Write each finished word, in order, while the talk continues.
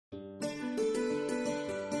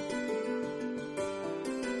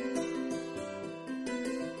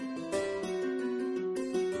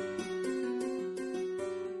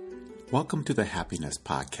Welcome to the Happiness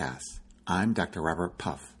Podcast. I'm Dr. Robert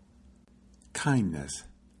Puff. Kindness.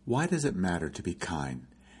 Why does it matter to be kind?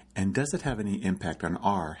 And does it have any impact on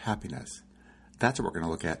our happiness? That's what we're going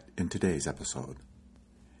to look at in today's episode.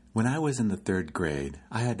 When I was in the third grade,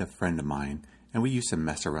 I had a friend of mine, and we used to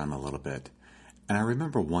mess around a little bit. And I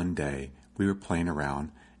remember one day we were playing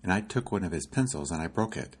around, and I took one of his pencils and I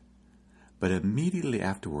broke it. But immediately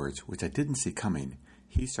afterwards, which I didn't see coming,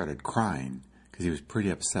 he started crying because he was pretty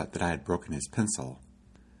upset that I had broken his pencil.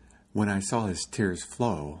 When I saw his tears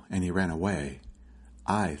flow and he ran away,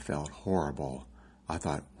 I felt horrible. I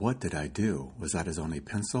thought, what did I do? Was that his only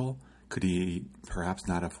pencil? Could he perhaps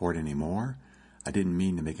not afford any more? I didn't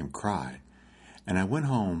mean to make him cry. And I went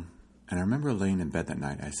home, and I remember laying in bed that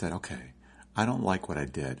night. I said, okay, I don't like what I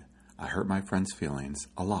did. I hurt my friend's feelings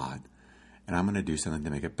a lot, and I'm going to do something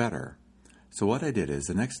to make it better. So what I did is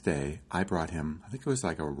the next day I brought him, I think it was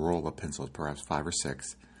like a roll of pencils, perhaps 5 or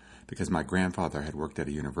 6, because my grandfather had worked at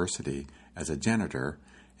a university as a janitor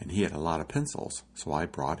and he had a lot of pencils. So I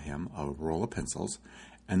brought him a roll of pencils,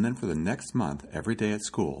 and then for the next month, every day at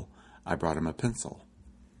school, I brought him a pencil.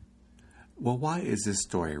 Well, why is this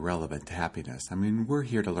story relevant to happiness? I mean, we're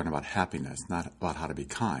here to learn about happiness, not about how to be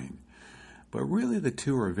kind. But really the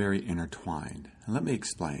two are very intertwined. And let me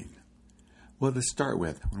explain. Well, to start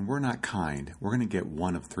with, when we're not kind, we're going to get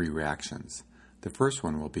one of 3 reactions. The first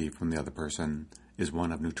one will be from the other person is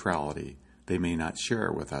one of neutrality. They may not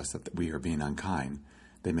share with us that we are being unkind.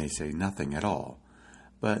 They may say nothing at all.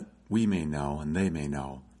 But we may know and they may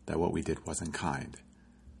know that what we did wasn't kind.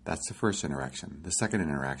 That's the first interaction. The second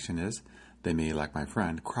interaction is they may, like my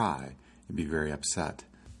friend, cry and be very upset.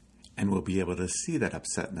 And we'll be able to see that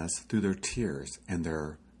upsetness through their tears and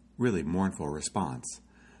their really mournful response.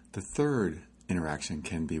 The third interaction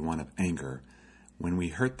can be one of anger. When we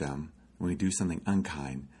hurt them, when we do something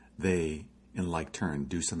unkind, they, in like turn,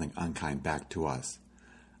 do something unkind back to us.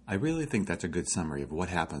 I really think that's a good summary of what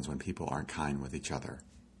happens when people aren't kind with each other.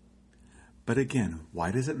 But again,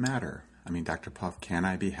 why does it matter? I mean, Dr. Puff, can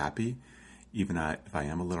I be happy even if I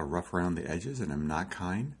am a little rough around the edges and I'm not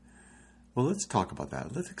kind? Well, let's talk about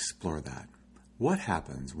that. Let's explore that. What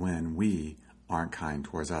happens when we aren't kind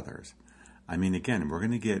towards others? I mean, again, we're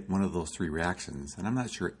going to get one of those 3 reactions, and I'm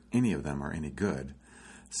not sure any of them are any good.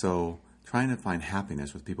 So trying to find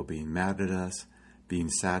happiness with people being mad at us, being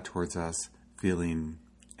sad towards us, feeling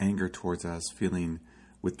anger towards us, feeling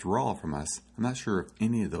withdrawal from us, I'm not sure if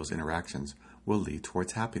any of those interactions will lead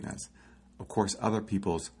towards happiness. Of course, other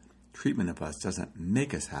people's treatment of us doesn't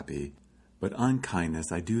make us happy, but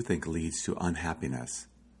unkindness I do think leads to unhappiness.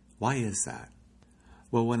 Why is that?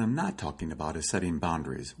 Well, what I'm not talking about is setting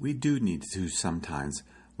boundaries. We do need to sometimes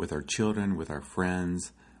with our children, with our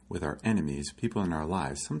friends, with our enemies, people in our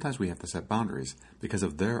lives. Sometimes we have to set boundaries because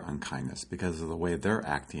of their unkindness, because of the way they're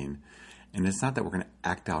acting. And it's not that we're going to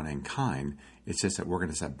act out unkind. It's just that we're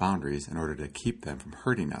going to set boundaries in order to keep them from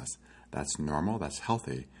hurting us. That's normal. That's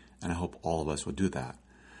healthy. And I hope all of us will do that.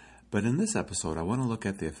 But in this episode, I want to look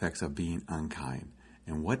at the effects of being unkind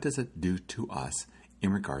and what does it do to us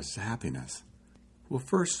in regards to happiness. Well,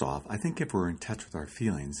 first off, I think if we're in touch with our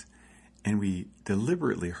feelings and we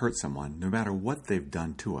deliberately hurt someone, no matter what they've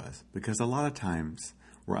done to us, because a lot of times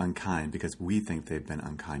we're unkind because we think they've been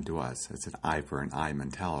unkind to us. It's an eye for an eye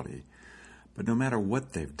mentality. But no matter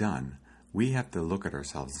what they've done, we have to look at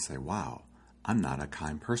ourselves and say, wow, I'm not a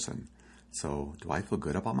kind person. So do I feel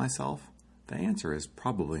good about myself? The answer is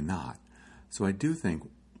probably not. So I do think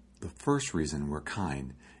the first reason we're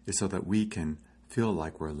kind is so that we can feel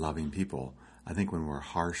like we're loving people. I think when we're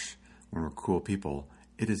harsh, when we're cruel people,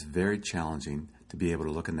 it is very challenging to be able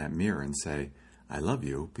to look in that mirror and say, I love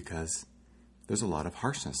you, because there's a lot of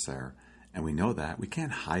harshness there. And we know that. We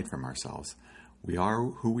can't hide from ourselves. We are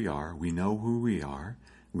who we are. We know who we are.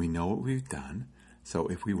 We know what we've done. So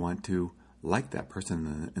if we want to like that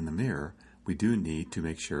person in the mirror, we do need to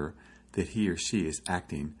make sure that he or she is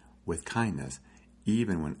acting with kindness,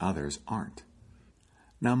 even when others aren't.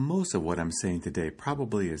 Now, most of what I'm saying today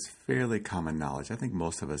probably is fairly common knowledge. I think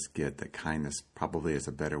most of us get that kindness probably is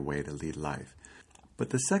a better way to lead life.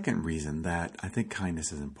 But the second reason that I think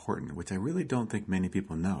kindness is important, which I really don't think many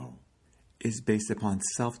people know, is based upon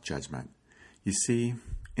self-judgment. You see,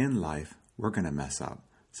 in life, we're going to mess up.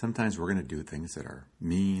 Sometimes we're going to do things that are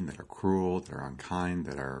mean, that are cruel, that are unkind,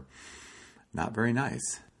 that are not very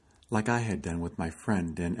nice. Like I had done with my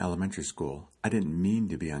friend in elementary school. I didn't mean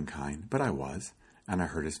to be unkind, but I was. And I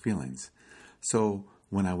hurt his feelings. So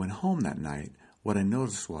when I went home that night, what I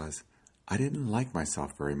noticed was I didn't like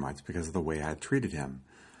myself very much because of the way I had treated him.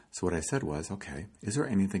 So what I said was, okay, is there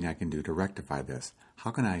anything I can do to rectify this?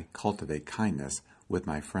 How can I cultivate kindness with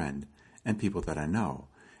my friend and people that I know?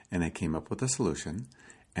 and I came up with a solution,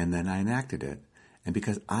 and then I enacted it. And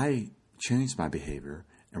because I changed my behavior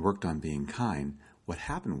and worked on being kind, what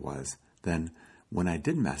happened was then when I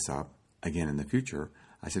did mess up, again in the future,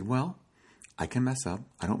 I said, well, I can mess up.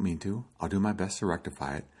 I don't mean to. I'll do my best to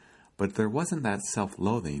rectify it. But there wasn't that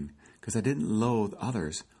self-loathing because I didn't loathe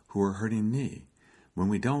others who were hurting me. When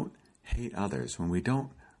we don't hate others, when we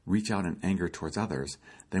don't reach out in anger towards others,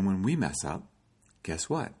 then when we mess up, guess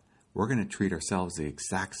what? We're going to treat ourselves the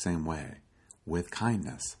exact same way, with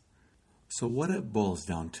kindness. So what it boils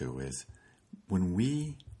down to is when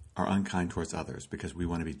we are unkind towards others because we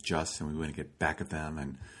want to be just and we want to get back at them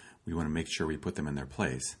and we want to make sure we put them in their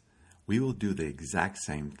place, we will do the exact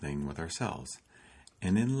same thing with ourselves.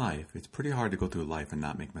 And in life, it's pretty hard to go through life and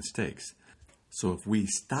not make mistakes. So if we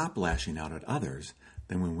stop lashing out at others,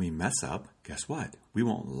 then when we mess up, guess what? We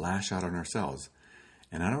won't lash out on ourselves.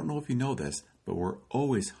 And I don't know if you know this, but we're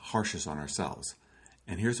always harshest on ourselves.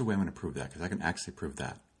 And here's the way I'm going to prove that, because I can actually prove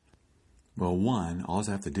that. Well, one, all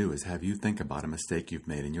I have to do is have you think about a mistake you've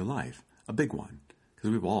made in your life, a big one, because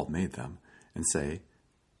we've all made them, and say,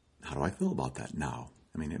 how do I feel about that now?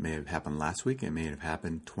 I mean, it may have happened last week, it may have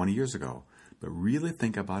happened 20 years ago, but really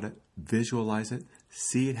think about it, visualize it,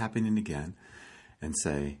 see it happening again, and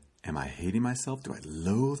say, am I hating myself? Do I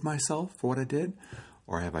loathe myself for what I did?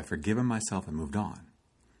 Or have I forgiven myself and moved on?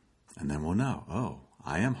 And then we'll know, oh,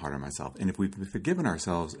 I am hard on myself. And if we've forgiven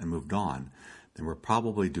ourselves and moved on, then we're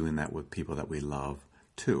probably doing that with people that we love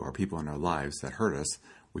too, or people in our lives that hurt us.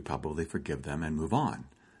 We probably forgive them and move on.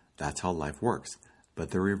 That's how life works.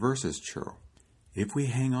 But the reverse is true. If we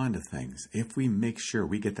hang on to things, if we make sure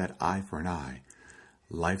we get that eye for an eye,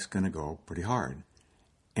 life's going to go pretty hard.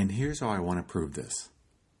 And here's how I want to prove this.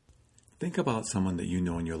 Think about someone that you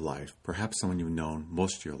know in your life, perhaps someone you've known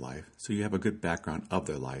most of your life, so you have a good background of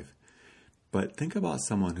their life. But think about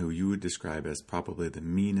someone who you would describe as probably the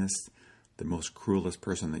meanest, the most cruelest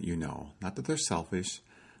person that you know. Not that they're selfish,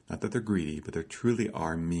 not that they're greedy, but they truly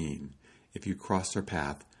are mean. If you cross their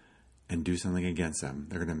path and do something against them,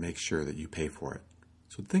 they're going to make sure that you pay for it.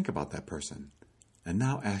 So think about that person. And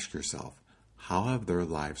now ask yourself, how have their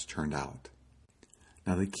lives turned out?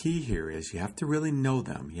 Now the key here is you have to really know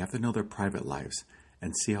them. You have to know their private lives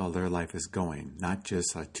and see how their life is going. Not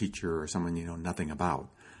just a teacher or someone you know nothing about,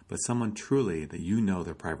 but someone truly that you know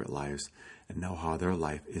their private lives and know how their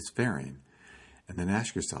life is faring. And then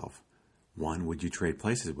ask yourself, one, would you trade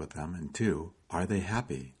places with them? And two, are they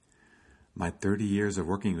happy? My 30 years of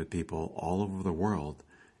working with people all over the world,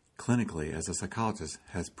 clinically as a psychologist,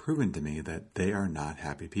 has proven to me that they are not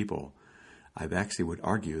happy people. I actually would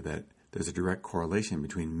argue that there's a direct correlation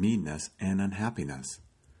between meanness and unhappiness.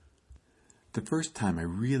 The first time I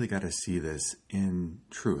really got to see this in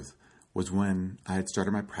truth was when I had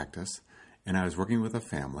started my practice and I was working with a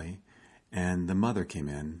family and the mother came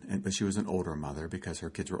in, but she was an older mother because her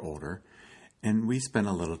kids were older, and we spent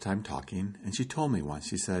a little time talking, and she told me once,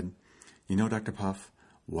 she said, you know, Dr. Puff,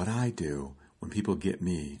 what I do when people get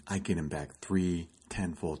me, I get them back 3,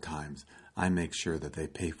 10-fold times. I make sure that they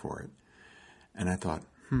pay for it. And I thought,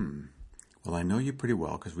 well, I know you pretty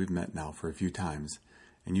well because we've met now for a few times,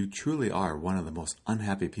 and you truly are one of the most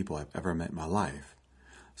unhappy people I've ever met in my life.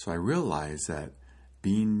 So I realized that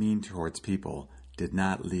being mean towards people did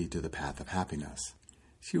not lead to the path of happiness.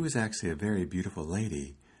 She was actually a very beautiful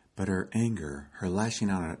lady, but her anger, her lashing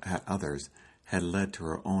out at others, had led to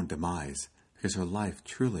her own demise because her life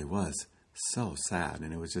truly was so sad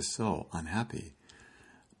and it was just so unhappy.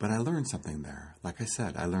 But I learned something there. Like I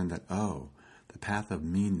said, I learned that, the path of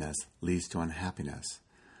meanness leads to unhappiness.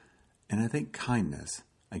 And I think kindness,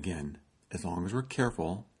 again, as long as we're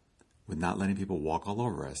careful with not letting people walk all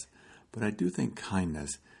over us, but I do think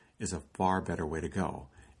kindness is a far better way to go.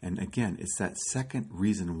 And again, it's that second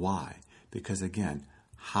reason why. Because again,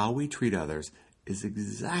 how we treat others is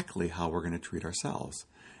exactly how we're going to treat ourselves.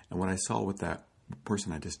 And what I saw with that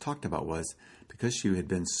person I just talked about was because she had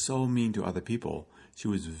been so mean to other people, she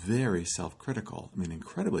was very self-critical. I mean,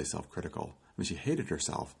 incredibly self-critical. I mean, she hated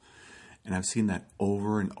herself. And I've seen that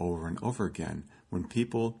over and over and over again. When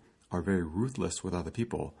people are very ruthless with other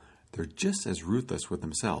people, they're just as ruthless with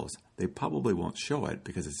themselves. They probably won't show it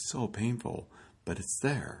because it's so painful, but it's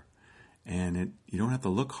there. And you don't have to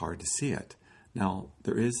look hard to see it. Now,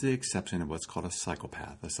 there is the exception of what's called a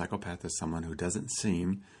psychopath. A psychopath is someone who doesn't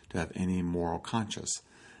seem to have any moral conscience,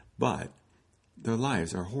 but their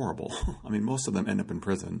lives are horrible. I mean, most of them end up in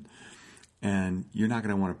prison, and you're not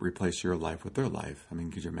going to want to replace your life with their life. I mean,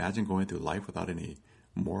 could you imagine going through life without any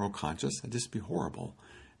moral conscience? That'd just be horrible.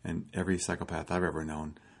 And every psychopath I've ever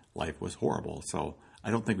known, life was horrible. So I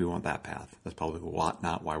don't think we want that path. That's probably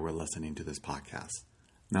not why we're listening to this podcast.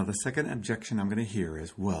 Now, the second objection I'm going to hear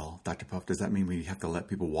is, well, Dr. Puff, does that mean we have to let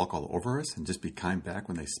people walk all over us and just be kind back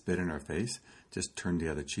when they spit in our face? Just turn the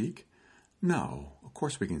other cheek? No, of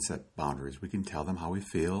course we can set boundaries. We can tell them how we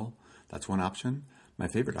feel. That's one option. My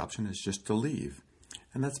favorite option is just to leave.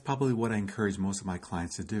 And that's probably what I encourage most of my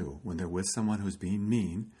clients to do. When they're with someone who's being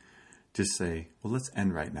mean, just say, well, let's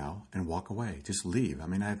end right now and walk away. Just leave. I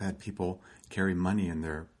mean, I've had people carry money in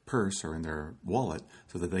their purse or in their wallet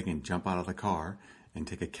so that they can jump out of the car and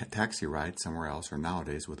take a taxi ride somewhere else, or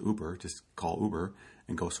nowadays with Uber, just call Uber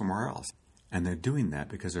and go somewhere else. And they're doing that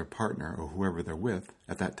because their partner or whoever they're with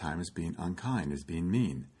at that time is being unkind, is being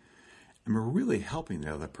mean. And we're really helping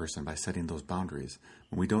the other person by setting those boundaries.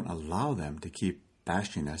 When we don't allow them to keep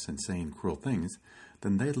bashing us and saying cruel things,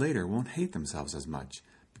 then they later won't hate themselves as much.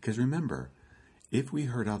 Because remember, if we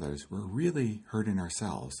hurt others, we're really hurting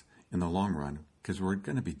ourselves in the long run, because we're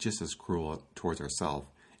going to be just as cruel towards ourselves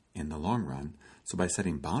in the long run. So by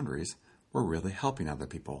setting boundaries, we're really helping other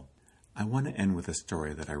people. I want to end with a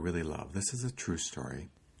story that I really love. This is a true story.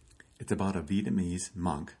 It's about a Vietnamese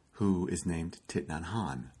monk who is named Thich Nhat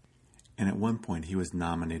Hanh. And at one point, he was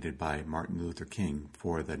nominated by Martin Luther King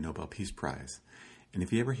for the Nobel Peace Prize. And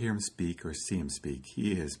if you ever hear him speak or see him speak,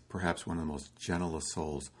 he is perhaps one of the most gentlest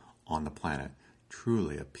souls on the planet.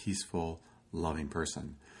 Truly a peaceful, loving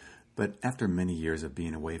person. But after many years of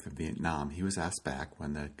being away from Vietnam, he was asked back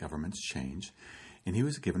when the governments changed, and he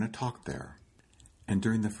was given a talk there. And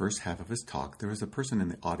during the first half of his talk, there was a person in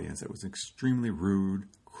the audience that was extremely rude,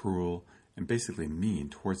 cruel, and basically mean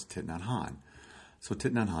towards Thich Nhat Hanh. So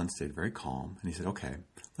Thich Nhat Hanh stayed very calm, and he said, okay,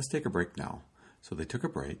 let's take a break now. So they took a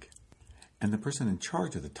break, and the person in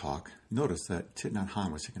charge of the talk noticed that Thich Nhat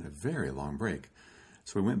Hanh was taking a very long break.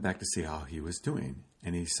 So he went back to see how he was doing,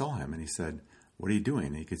 and he saw him, and he said, what are you doing?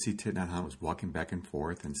 And you could see Thich Nhat Hanh was walking back and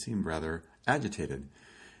forth and seemed rather agitated.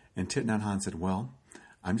 And Thich Nhat Hanh said, well,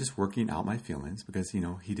 I'm just working out my feelings because,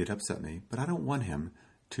 he did upset me, but I don't want him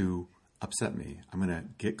to upset me. I'm going to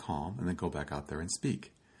get calm and then go back out there and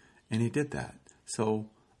speak. And he did that. So,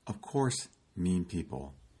 of course, mean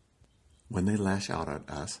people, when they lash out at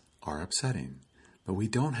us, are upsetting. But we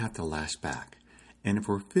don't have to lash back. And if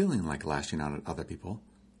we're feeling like lashing out at other people,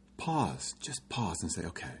 pause. Just pause and say,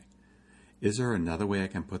 okay, is there another way I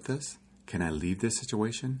can put this? Can I leave this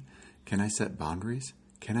situation? Can I set boundaries?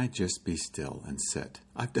 Can I just be still and sit?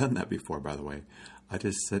 I've done that before, by the way. I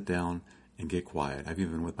just sit down and get quiet. I've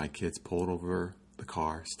even, with my kids, pulled over the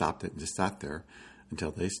car, stopped it, and just sat there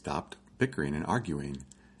until they stopped bickering and arguing.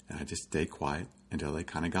 And I just stayed quiet until they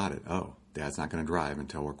kind of got it. Oh, Dad's not going to drive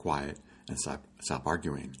until we're quiet and stop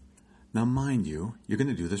arguing. Now, mind you, you're going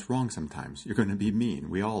to do this wrong sometimes. You're going to be mean.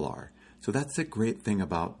 We all are. So that's the great thing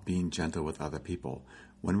about being gentle with other people.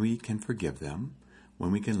 When we can forgive them,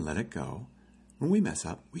 when we can let it go, when we mess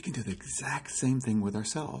up, we can do the exact same thing with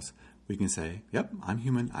ourselves. We can say, yep, I'm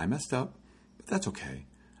human, I messed up, but that's okay.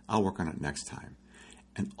 I'll work on it next time.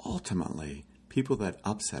 And ultimately, people that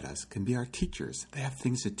upset us can be our teachers. They have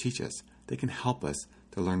things to teach us. They can help us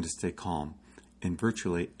to learn to stay calm in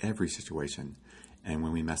virtually every situation. And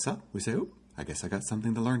when we mess up, we say, oh, I guess I got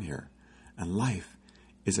something to learn here. And life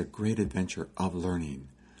is a great adventure of learning.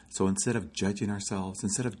 So instead of judging ourselves,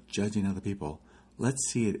 instead of judging other people,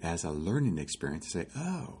 let's see it as a learning experience to say,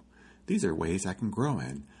 oh, these are ways I can grow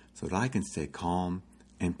in so that I can stay calm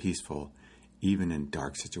and peaceful even in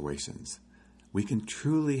dark situations. We can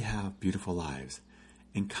truly have beautiful lives.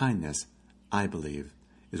 And kindness, I believe,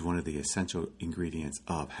 is one of the essential ingredients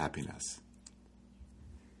of happiness.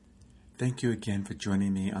 Thank you again for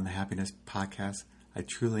joining me on the Happiness Podcast. I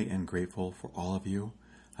truly am grateful for all of you.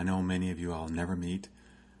 I know many of you I'll never meet,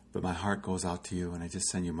 but my heart goes out to you and I just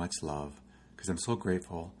send you much love because I'm so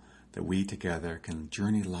grateful that we together can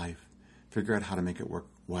journey life, figure out how to make it work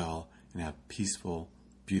well, and have peaceful,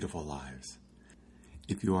 beautiful lives.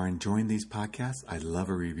 If you are enjoying these podcasts, I'd love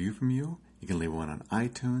a review from you. You can leave one on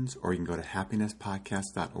iTunes or you can go to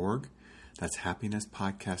happinesspodcast.org. That's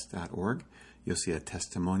happinesspodcast.org. You'll see a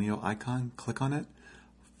testimonial icon. Click on it,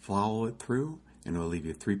 follow it through, and it will leave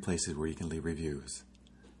you 3 places where you can leave reviews.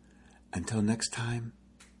 Until next time,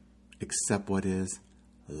 accept what is,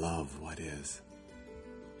 love what is.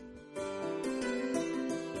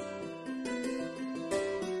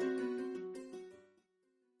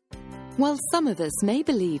 While some of us may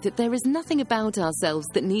believe that there is nothing about ourselves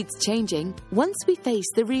that needs changing, once we face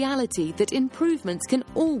the reality that improvements can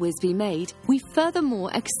always be made, we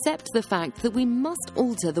furthermore accept the fact that we must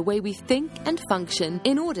alter the way we think and function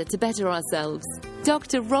in order to better ourselves.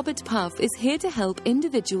 Dr. Robert Puff is here to help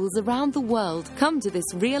individuals around the world come to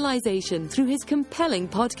this realization through his compelling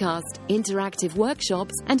podcast, interactive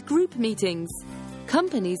workshops, and group meetings.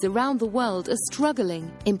 Companies around the world are struggling.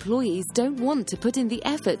 Employees don't want to put in the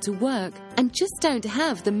effort to work and just don't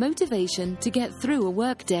have the motivation to get through a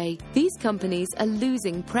workday. These companies are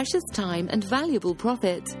losing precious time and valuable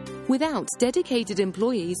profit. Without dedicated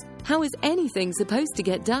employees, how is anything supposed to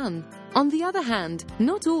get done? On the other hand,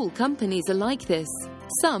 not all companies are like this.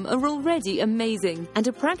 Some are already amazing and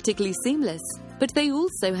are practically seamless, but they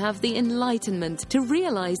also have the enlightenment to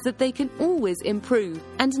realize that they can always improve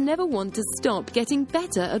and never want to stop getting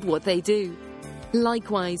better at what they do.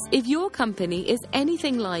 Likewise, if your company is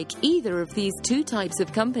anything like either of these two types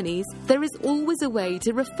of companies, there is always a way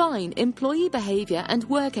to refine employee behavior and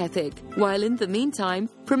work ethic, while in the meantime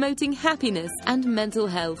promoting happiness and mental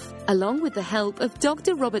health. Along with the help of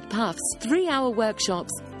Dr. Robert Puff's 3-hour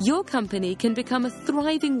workshops, your company can become a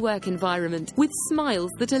thriving work environment with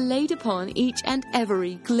smiles that are laid upon each and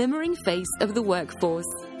every glimmering face of the workforce.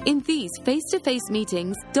 In these face-to-face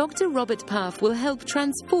meetings, Dr. Robert Puff will help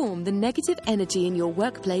transform the negative energy in your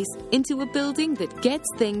workplace into a building that gets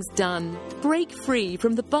things done. Break free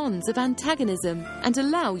from the bonds of antagonism and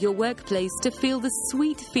allow your workplace to feel the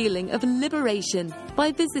sweet feeling of liberation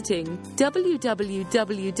by visiting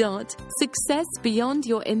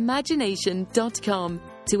www.successbeyondyourimaginationcom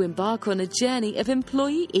to embark on a journey of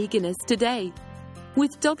employee eagerness today.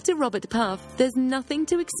 With Dr. Robert Puff, there's nothing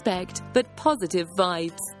to expect but positive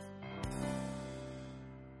vibes.